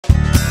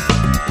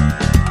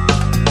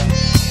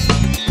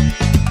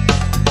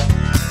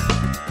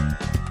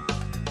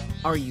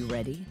Are you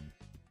ready?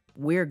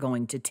 We're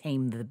going to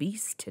tame the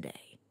beast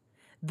today.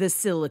 The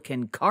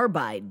silicon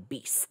carbide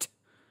beast.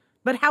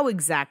 But how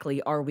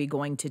exactly are we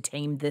going to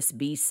tame this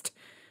beast?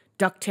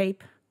 Duct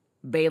tape?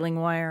 Baling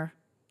wire?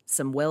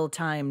 Some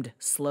well-timed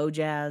slow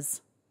jazz?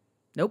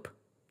 Nope,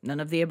 none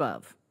of the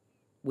above.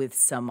 With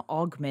some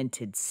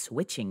augmented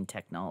switching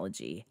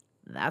technology.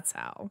 That's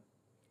how.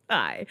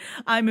 Hi,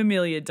 I'm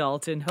Amelia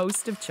Dalton,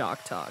 host of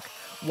Chalk Talk.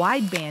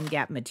 Wide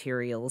bandgap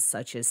materials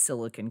such as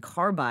silicon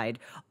carbide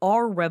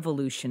are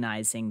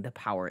revolutionizing the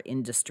power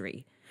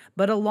industry.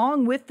 But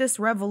along with this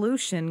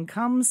revolution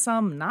comes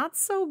some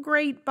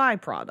not-so-great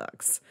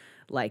byproducts,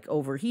 like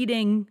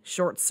overheating,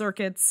 short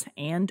circuits,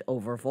 and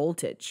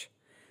overvoltage.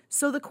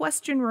 So the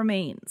question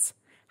remains,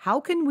 how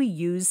can we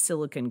use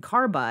silicon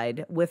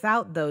carbide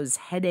without those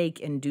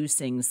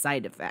headache-inducing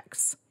side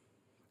effects?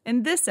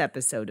 In this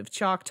episode of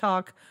Chalk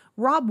Talk,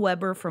 Rob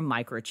Weber from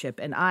Microchip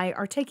and I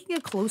are taking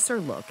a closer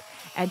look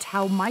at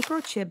how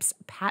Microchip's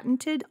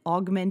patented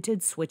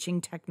augmented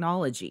switching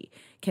technology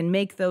can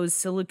make those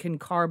silicon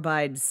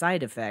carbide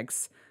side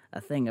effects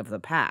a thing of the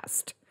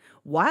past,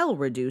 while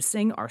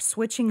reducing our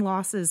switching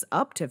losses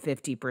up to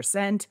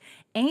 50%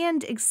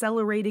 and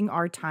accelerating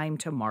our time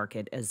to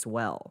market as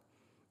well.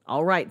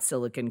 All right,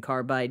 silicon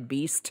carbide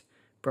beast,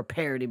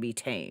 prepare to be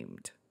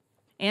tamed.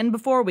 And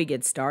before we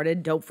get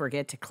started, don't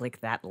forget to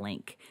click that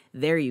link.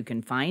 There you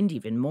can find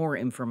even more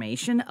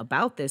information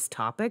about this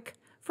topic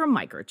from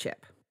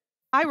Microchip.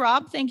 Hi,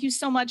 Rob. Thank you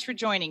so much for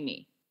joining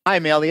me. Hi,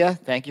 Amelia.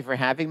 Thank you for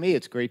having me.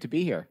 It's great to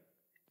be here.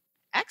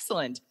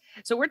 Excellent.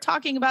 So we're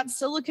talking about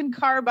silicon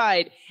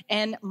carbide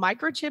and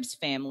Microchip's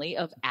family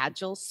of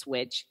agile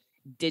switch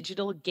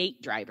digital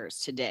gate drivers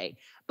today.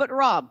 But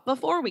Rob,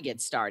 before we get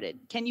started,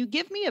 can you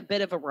give me a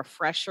bit of a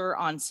refresher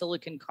on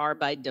silicon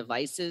carbide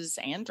devices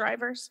and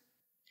drivers?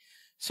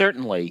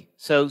 Certainly.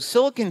 So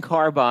silicon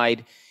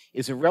carbide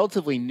is a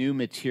relatively new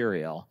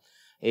material.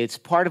 It's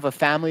part of a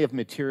family of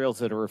materials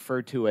that are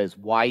referred to as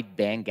wide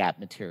bandgap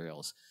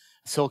materials.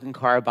 Silicon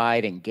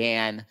carbide and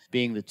GaN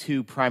being the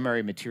two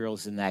primary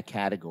materials in that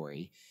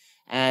category.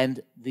 And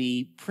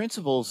the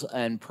principles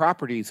and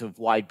properties of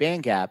wide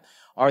bandgap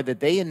are that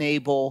they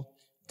enable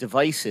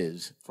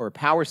devices for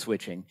power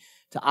switching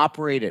to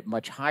operate at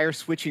much higher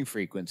switching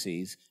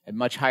frequencies, at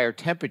much higher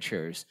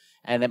temperatures,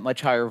 and at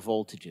much higher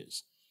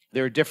voltages.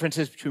 There are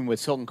differences between what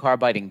silicon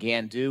carbide and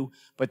GaN do,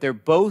 but they're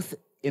both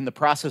in the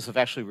process of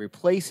actually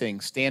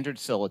replacing standard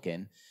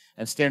silicon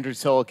and standard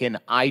silicon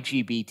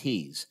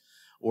IGBTs,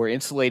 or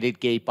insulated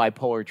gate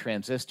bipolar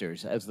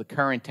transistors, as the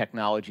current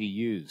technology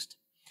used.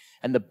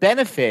 And the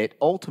benefit,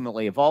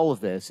 ultimately, of all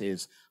of this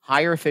is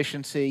higher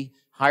efficiency,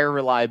 higher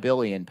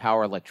reliability in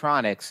power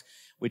electronics,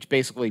 which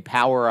basically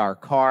power our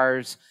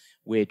cars,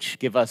 which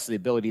give us the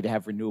ability to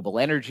have renewable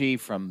energy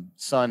from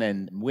sun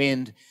and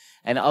wind,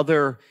 and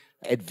other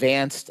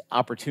advanced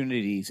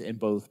opportunities in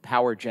both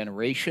power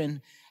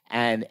generation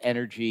and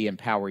energy and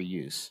power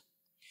use.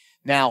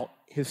 Now,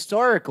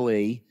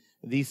 historically,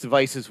 these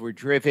devices were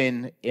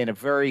driven in a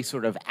very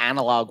sort of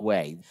analog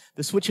way.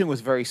 The switching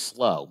was very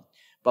slow,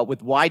 but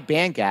with wide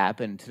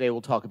bandgap, and today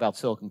we'll talk about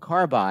silicon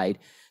carbide,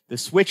 the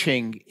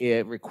switching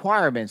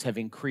requirements have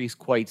increased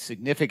quite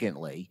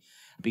significantly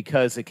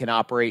because it can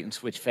operate and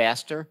switch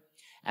faster,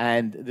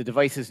 and the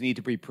devices need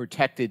to be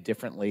protected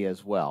differently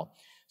as well.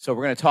 So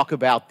we're going to talk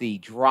about the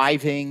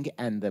driving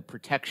and the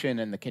protection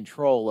and the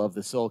control of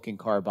the silicon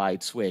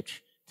carbide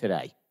switch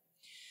today.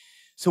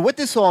 So what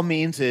this all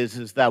means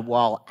is that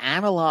while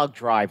analog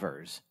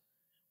drivers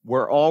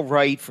were all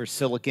right for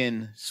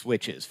silicon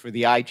switches, for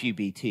the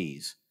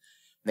IGBTs,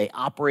 they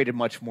operated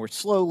much more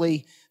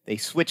slowly, they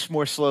switched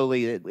more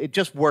slowly, it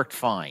just worked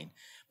fine.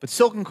 But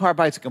silicon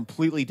carbide is a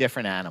completely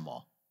different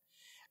animal.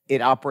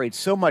 It operates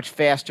so much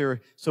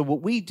faster. So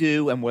what we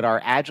do and what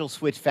our Agile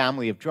Switch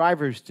family of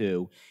drivers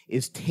do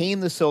is tame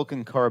the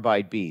silicon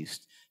carbide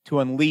beast to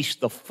unleash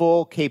the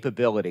full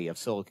capability of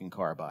silicon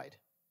carbide.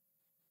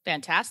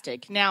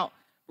 Fantastic. Now,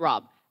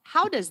 Rob,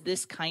 how does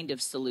this kind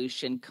of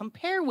solution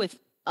compare with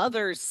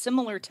other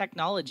similar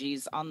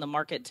technologies on the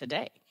market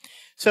today?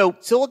 So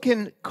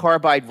silicon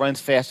carbide runs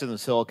faster than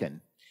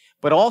silicon,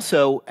 but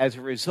also as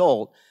a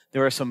result,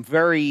 there are some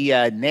very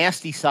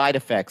nasty side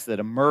effects that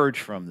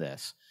emerge from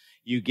this.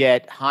 You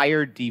get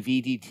higher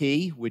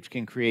DVDT, which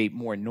can create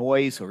more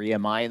noise or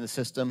EMI in the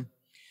system.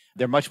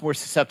 They're much more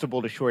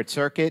susceptible to short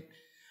circuit.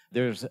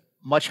 There's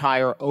much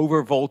higher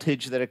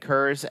overvoltage that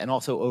occurs and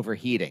also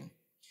overheating.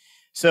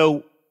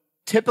 So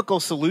typical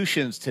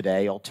solutions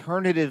today,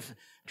 alternative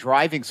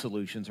driving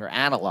solutions, are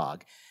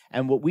analog.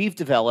 And what we've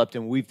developed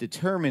and we've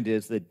determined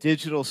is that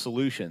digital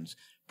solutions,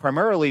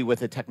 primarily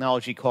with a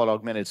technology called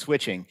augmented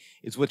switching,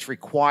 is what's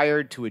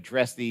required to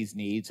address these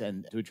needs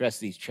and to address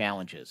these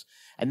challenges.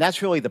 And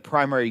that's really the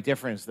primary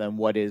difference than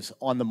what is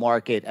on the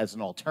market as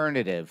an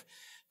alternative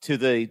to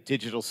the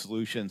digital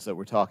solutions that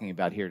we're talking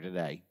about here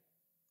today.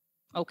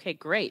 Okay,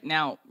 great.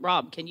 Now,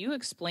 Rob, can you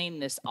explain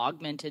this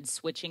augmented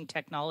switching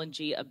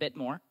technology a bit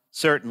more?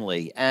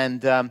 Certainly.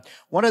 And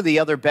one of the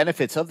other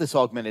benefits of this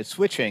augmented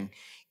switching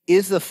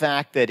is the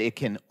fact that it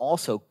can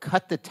also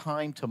cut the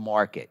time to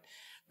market.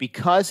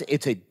 because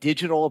it's a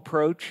digital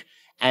approach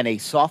and a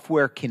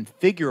software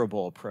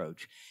configurable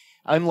approach,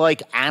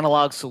 unlike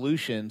analog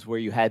solutions where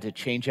you had to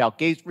change out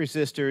gate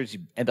resistors, you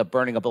end up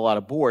burning up a lot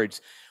of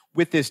boards.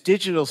 With this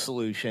digital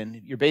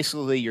solution, your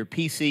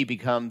PC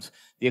becomes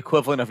the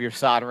equivalent of your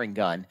soldering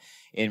gun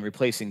in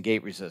replacing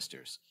gate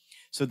resistors.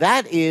 So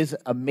that is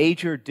a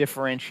major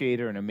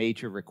differentiator and a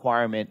major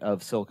requirement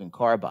of silicon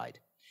carbide.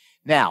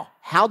 Now,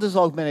 how does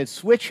augmented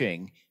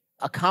switching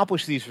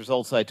accomplish these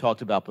results that I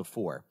talked about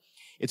before?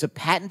 It's a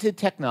patented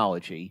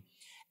technology,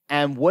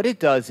 and what it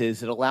does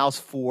is it allows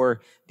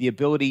for the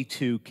ability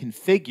to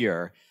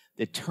configure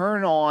the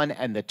turn on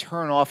and the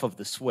turn off of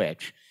the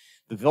switch,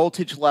 the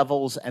voltage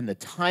levels and the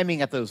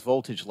timing at those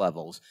voltage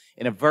levels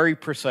in a very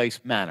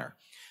precise manner.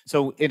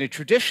 So in a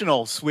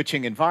traditional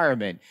switching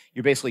environment,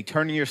 you're basically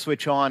turning your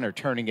switch on or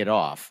turning it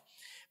off.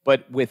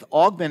 But with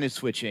augmented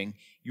switching,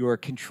 you're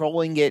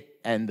controlling it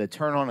and the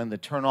turn on and the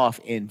turn off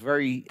in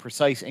very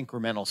precise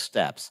incremental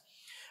steps.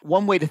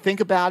 One way to think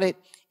about it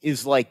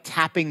is like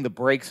tapping the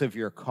brakes of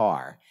your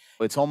car.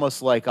 It's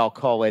almost like, I'll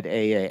call it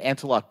a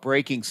anti-lock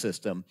braking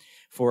system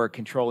for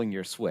controlling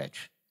your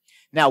switch.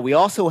 Now, we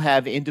also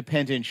have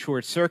independent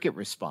short circuit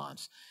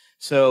response.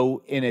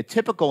 So in a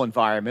typical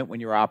environment when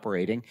you're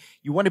operating,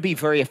 you want to be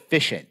very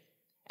efficient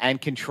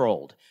and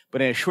controlled.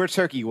 But in a short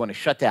circuit, you want to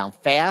shut down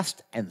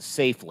fast and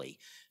safely.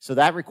 So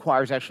that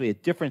requires actually a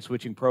different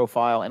switching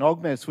profile, and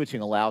augmented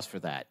switching allows for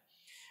that.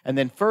 And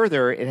then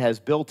further, it has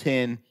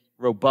built-in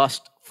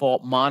robust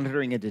fault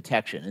monitoring and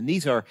detection. And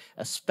these are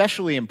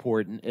especially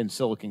important in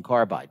silicon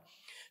carbide.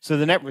 So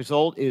the net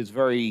result is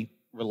very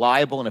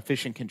reliable and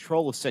efficient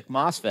control of SiC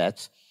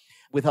MOSFETs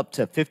with up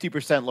to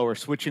 50% lower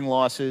switching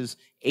losses,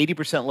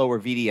 80% lower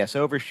VDS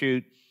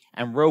overshoot,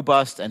 and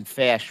robust and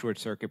fast short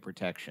circuit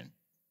protection.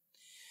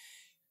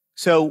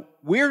 So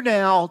we're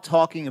now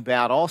talking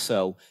about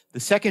also the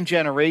second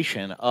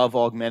generation of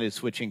augmented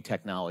switching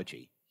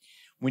technology.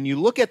 When you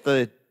look at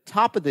the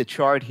top of the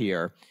chart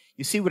here,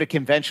 you see what a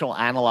conventional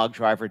analog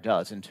driver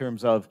does in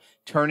terms of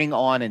turning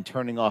on and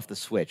turning off the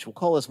switch. We'll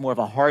call this more of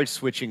a hard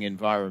switching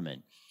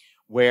environment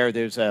where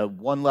there's a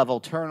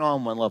one-level turn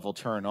on, one-level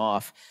turn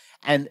off,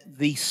 and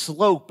the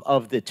slope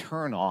of the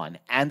turn on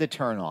and the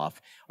turn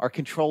off are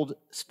controlled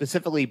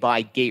specifically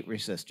by gate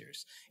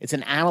resistors. It's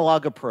an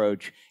analog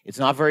approach. It's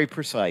not very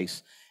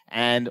precise.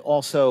 And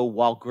also,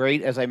 while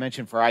great, as I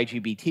mentioned, for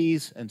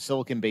IGBTs and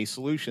silicon-based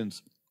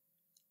solutions,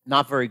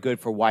 not very good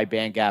for wide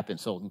bandgap and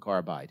silicon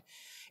carbide.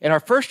 In our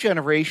first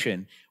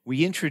generation,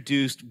 we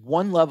introduced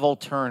one-level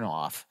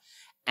turn-off,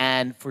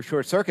 and for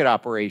short-circuit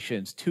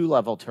operations,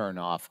 two-level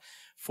turn-off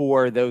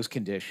for those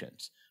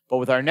conditions. But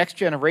with our next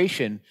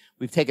generation,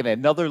 we've taken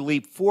another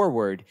leap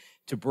forward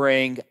to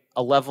bring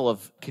a level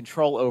of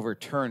control over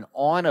turn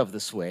on of the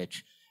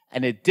switch,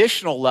 an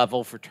additional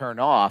level for turn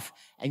off,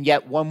 and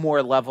yet one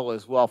more level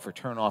as well for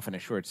turn off in a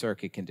short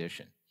circuit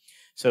condition.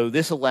 So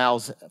this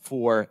allows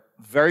for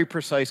very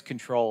precise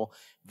control,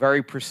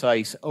 very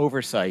precise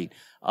oversight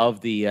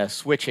of the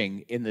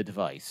switching in the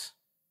device.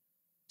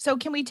 So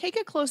can we take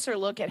a closer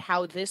look at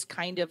how this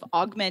kind of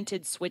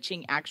augmented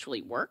switching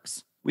actually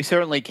works? We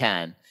certainly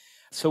can.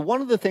 So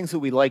one of the things that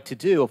we like to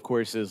do, of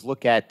course, is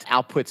look at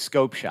output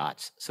scope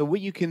shots. So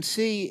what you can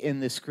see in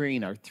the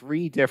screen are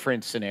three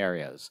different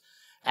scenarios.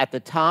 At the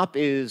top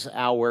is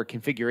our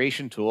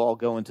configuration tool. I'll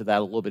go into that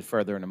a little bit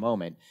further in a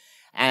moment.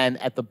 And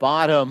at the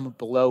bottom,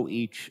 below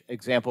each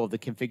example of the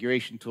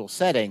configuration tool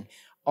setting,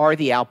 are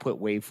the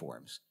output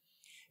waveforms.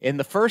 In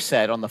the first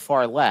set, on the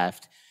far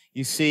left,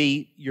 you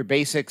see your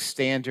basic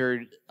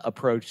standard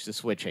approach to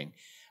switching.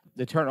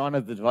 The turn on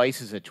of the device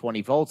is at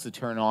 20 volts. The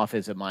turn off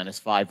is at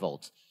 -5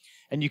 volts.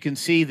 And you can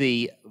see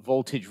the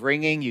voltage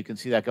ringing. You can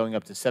see that going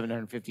up to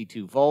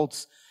 752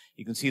 volts.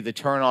 You can see the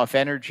turn-off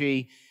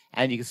energy,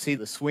 and you can see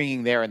the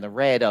swinging there in the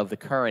red of the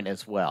current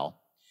as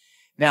well.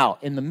 Now,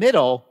 in the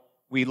middle,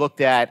 we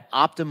looked at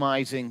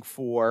optimizing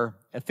for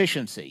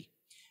efficiency.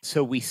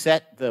 So we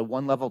set the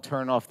one-level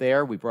turn-off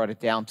there. We brought it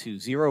down to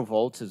 0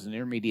 volts as an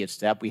intermediate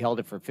step. We held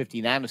it for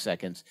 50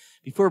 nanoseconds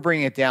before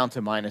bringing it down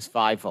to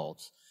 -5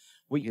 volts.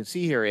 What you can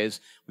see here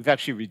is we've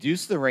actually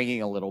reduced the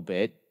ringing a little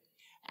bit,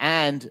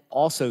 and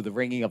also the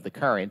ringing of the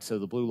current, so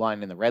the blue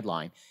line and the red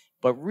line,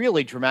 but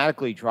really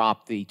dramatically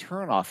drop the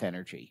turn-off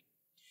energy.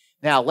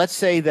 Now, let's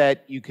say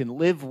that you can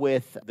live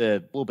with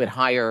the little bit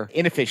higher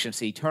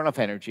inefficiency, turn-off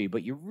energy,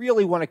 but you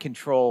really want to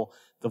control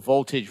the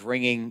voltage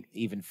ringing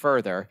even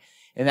further.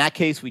 In that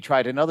case, we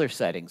tried another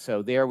setting.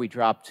 So there we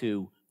dropped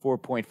to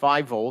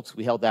 4.5 volts.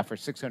 We held that for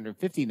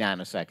 650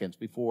 nanoseconds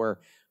before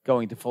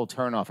going to full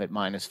turn-off at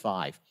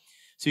 -5.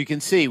 So you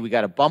can see we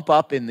got a bump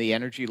up in the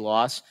energy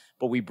loss,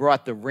 but we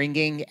brought the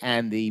ringing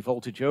and the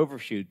voltage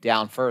overshoot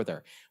down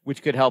further,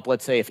 which could help,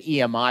 let's say, if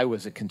EMI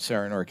was a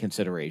concern or a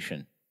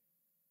consideration.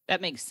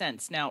 That makes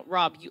sense. Now,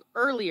 Rob, you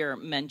earlier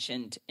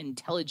mentioned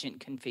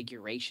intelligent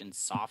configuration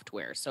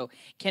software. So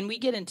can we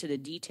get into the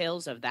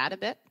details of that a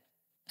bit?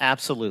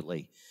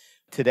 Absolutely.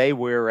 Today,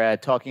 we're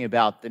talking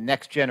about the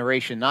next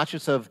generation, not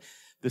just of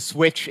the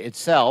switch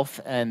itself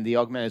and the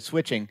augmented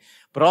switching,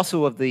 but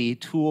also of the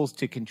tools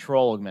to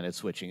control augmented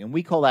switching. And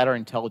we call that our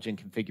intelligent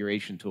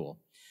configuration tool.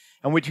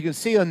 And what you can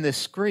see on this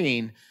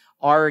screen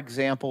are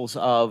examples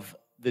of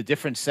the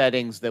different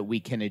settings that we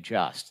can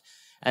adjust.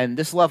 And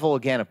this level,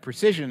 again, of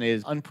precision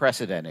is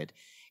unprecedented.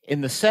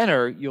 In the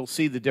center, you'll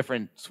see the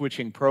different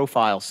switching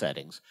profile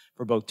settings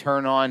for both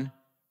turn on,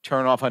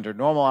 turn off under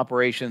normal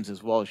operations,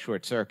 as well as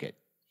short circuit.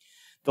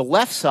 The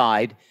left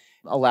side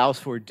allows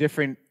for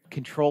different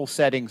control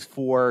settings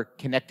for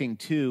connecting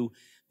to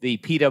the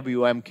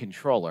PWM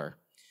controller.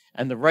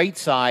 And the right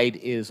side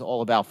is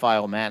all about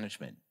file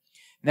management.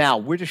 Now,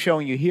 we're just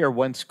showing you here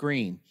one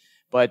screen,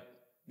 but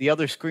the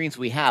other screens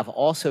we have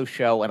also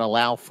show and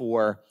allow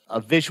for a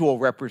visual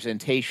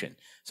representation.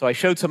 So I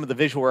showed some of the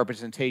visual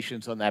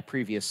representations on that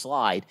previous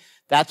slide.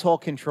 That's all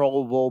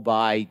controllable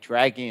by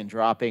dragging and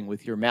dropping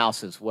with your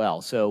mouse as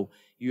well. So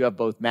you have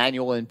both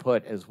manual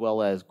input as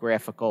well as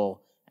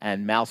graphical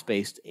and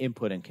mouse-based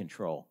input and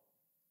control.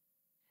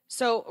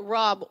 So,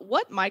 Rob,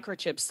 what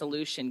microchip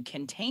solution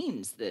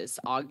contains this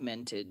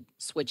augmented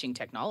switching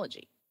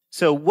technology?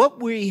 So what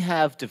we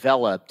have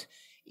developed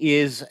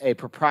is a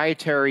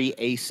proprietary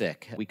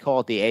ASIC. We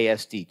call it the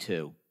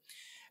ASD2.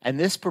 And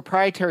this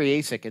proprietary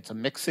ASIC, it's a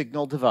mixed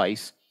signal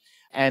device,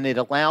 and it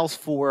allows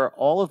for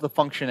all of the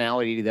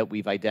functionality that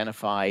we've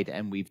identified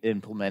and we've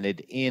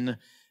implemented in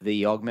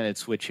the augmented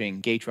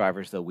switching gate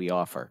drivers that we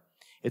offer.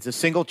 It's a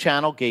single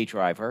channel gate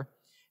driver.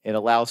 It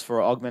allows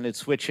for augmented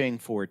switching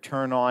for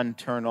turn on,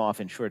 turn off,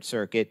 and short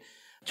circuit,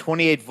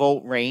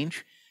 28-volt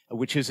range,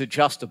 which is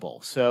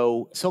adjustable.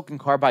 So silicon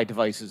carbide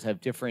devices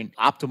have different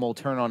optimal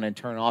turn on and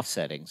turn off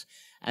settings.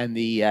 And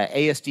the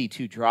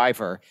ASD2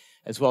 driver,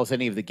 as well as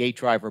any of the gate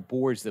driver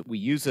boards that we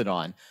use it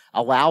on,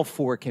 allow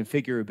for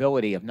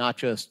configurability of not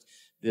just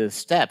the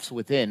steps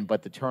within,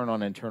 but the turn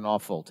on and turn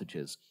off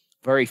voltages.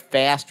 Very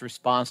fast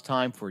response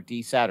time for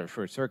DSAT or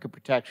short circuit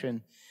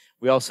protection.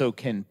 We also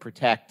can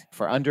protect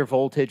for under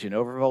voltage and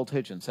over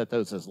voltage and set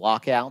those as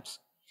lockouts.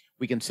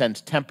 We can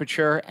sense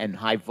temperature and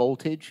high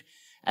voltage,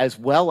 as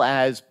well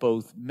as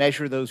both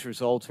measure those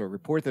results or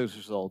report those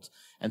results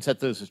and set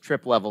those as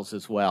trip levels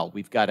as well.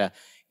 We've got a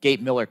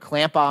gate Miller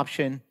clamp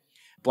option.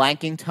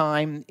 Blanking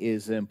time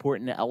is an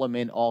important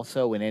element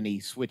also in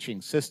any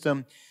switching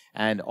system,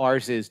 and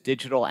ours is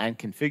digital and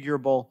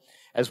configurable,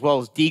 as well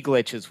as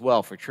deglitch as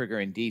well for trigger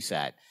and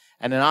DSAT,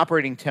 and an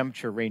operating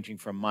temperature ranging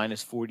from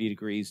minus 40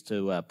 degrees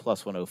to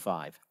plus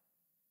 105.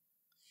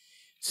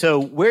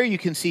 So where you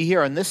can see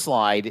here on this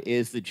slide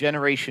is the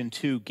Generation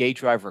 2 gate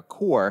driver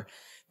core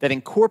that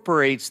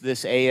incorporates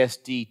this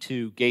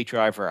ASD2 gate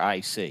driver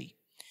IC.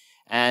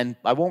 And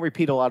I won't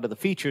repeat a lot of the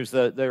features.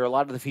 There are a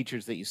lot of the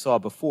features that you saw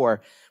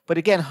before, but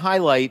again,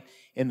 highlight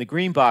in the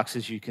green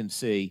boxes you can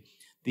see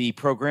the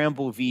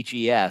programmable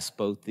VGS,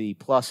 both the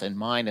plus and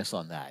minus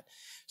on that.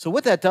 So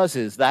what that does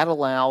is that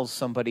allows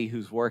somebody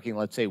who's working,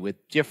 let's say,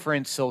 with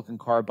different silicon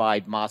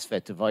carbide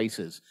MOSFET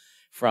devices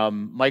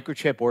from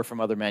Microchip or from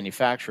other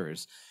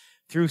manufacturers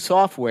through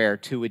software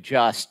to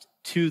adjust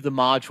to the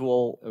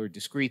module or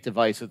discrete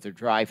device that they're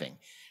driving,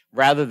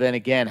 rather than,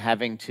 again,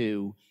 having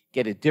to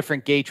get a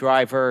different gate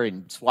driver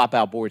and swap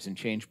out boards and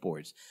change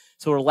boards.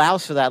 So it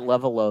allows for that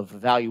level of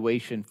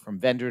evaluation from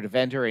vendor to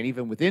vendor, and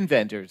even within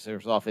vendors,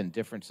 there's often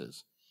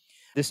differences.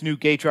 This new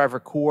gate driver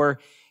core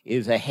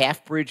is a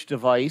half-bridge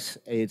device.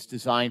 It's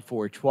designed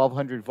for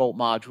 1,200-volt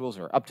modules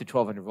or up to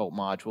 1,200-volt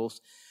modules,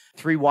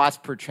 3 watts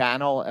per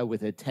channel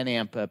with a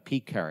 10-amp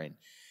peak current.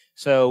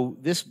 So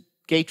this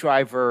gate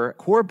driver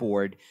core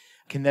board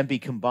can then be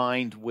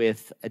combined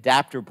with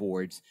adapter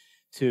boards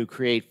to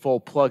create full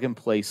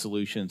plug-and-play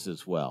solutions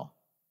as well.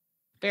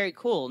 Very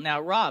cool. Now,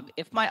 Rob,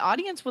 if my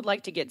audience would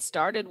like to get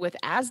started with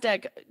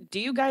ASDEC, do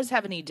you guys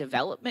have any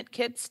development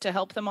kits to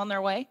help them on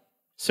their way?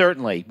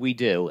 Certainly, we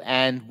do.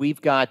 And we've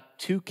got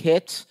 2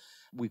 kits.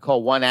 We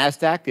call one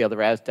ASDEC, the other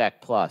ASDEC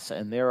Plus,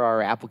 and there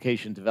are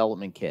application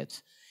development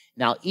kits.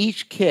 Now,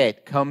 each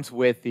kit comes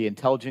with the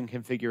intelligent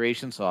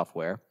configuration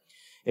software.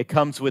 It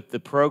comes with the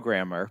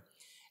programmer,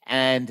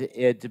 and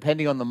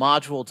depending on the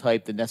module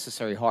type, the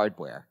necessary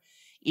hardware.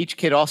 Each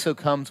kit also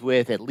comes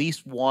with at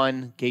least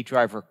one gate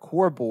driver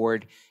core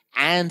board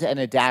and an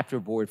adapter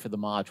board for the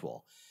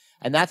module.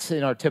 And that's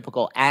in our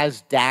typical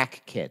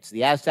ASDAC kits.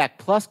 The ASDAC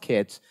Plus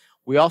kits,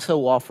 we also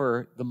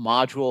offer the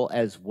module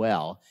as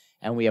well.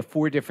 And we have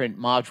 4 different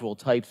module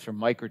types from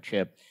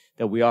Microchip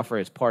that we offer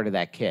as part of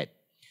that kit.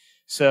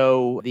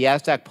 So the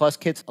ASDAC Plus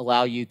kits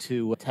allow you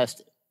to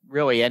test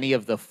really any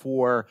of the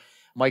 4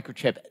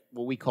 Microchip,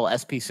 what we call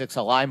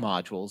SP6LI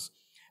modules.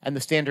 And the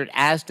standard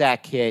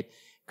ASDAC kit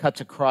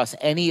cuts across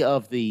any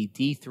of the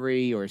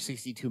D3 or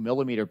 62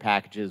 millimeter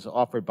packages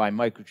offered by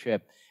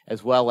Microchip,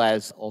 as well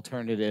as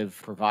alternative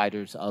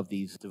providers of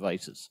these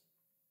devices.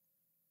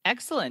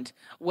 Excellent.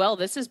 Well,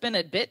 this has been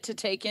a bit to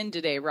take in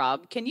today,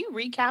 Rob. Can you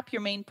recap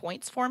your main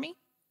points for me?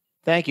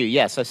 Thank you.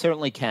 Yes, I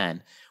certainly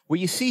can. What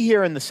you see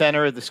here in the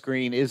center of the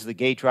screen is the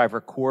gate driver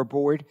core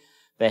board,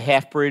 the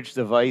half-bridge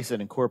device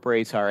that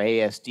incorporates our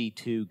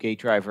ASD2 gate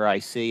driver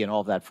IC and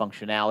all of that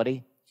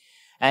functionality.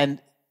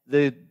 And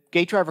the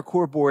gate driver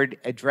core board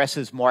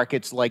addresses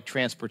markets like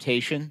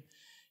transportation,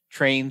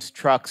 trains,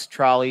 trucks,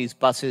 trolleys,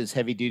 buses,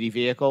 heavy-duty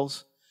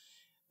vehicles,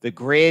 the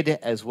grid,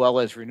 as well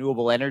as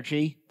renewable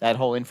energy, that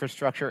whole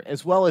infrastructure,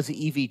 as well as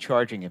EV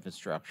charging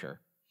infrastructure.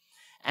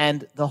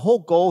 And the whole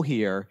goal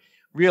here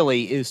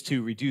really is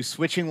to reduce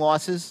switching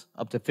losses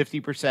up to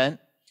 50%,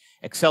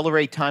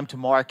 accelerate time to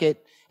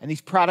market, and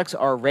these products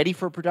are ready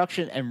for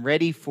production and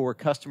ready for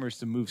customers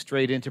to move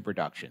straight into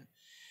production.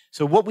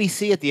 So what we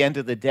see at the end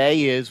of the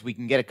day is we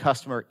can get a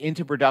customer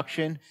into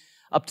production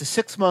up to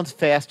 6 months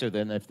faster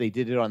than if they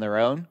did it on their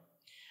own.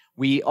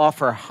 We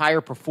offer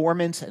higher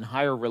performance and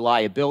higher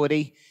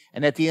reliability.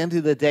 And at the end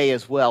of the day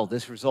as well,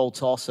 this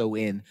results also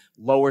in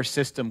lower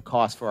system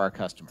costs for our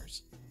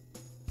customers.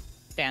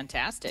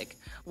 Fantastic.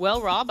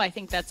 Well, Rob, I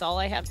think that's all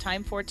I have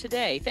time for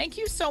today. Thank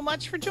you so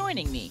much for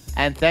joining me.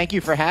 And thank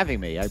you for having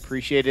me. I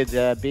appreciated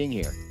being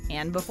here.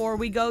 And before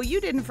we go, you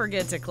didn't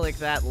forget to click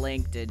that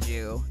link, did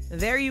you?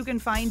 There you can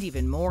find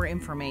even more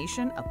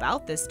information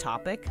about this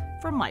topic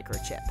from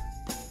Microchip.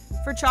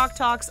 For Chalk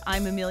Talks,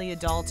 I'm Amelia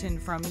Dalton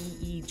from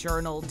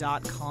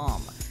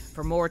eejournal.com.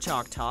 For more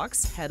Chalk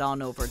Talks, head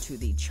on over to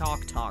the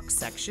Chalk Talk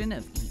section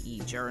of EE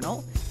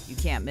Journal. You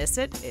can't miss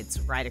it, it's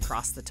right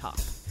across the top.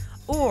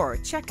 Or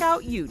check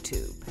out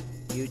YouTube,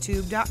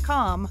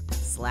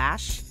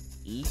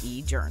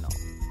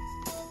 youtube.com/EEJournal.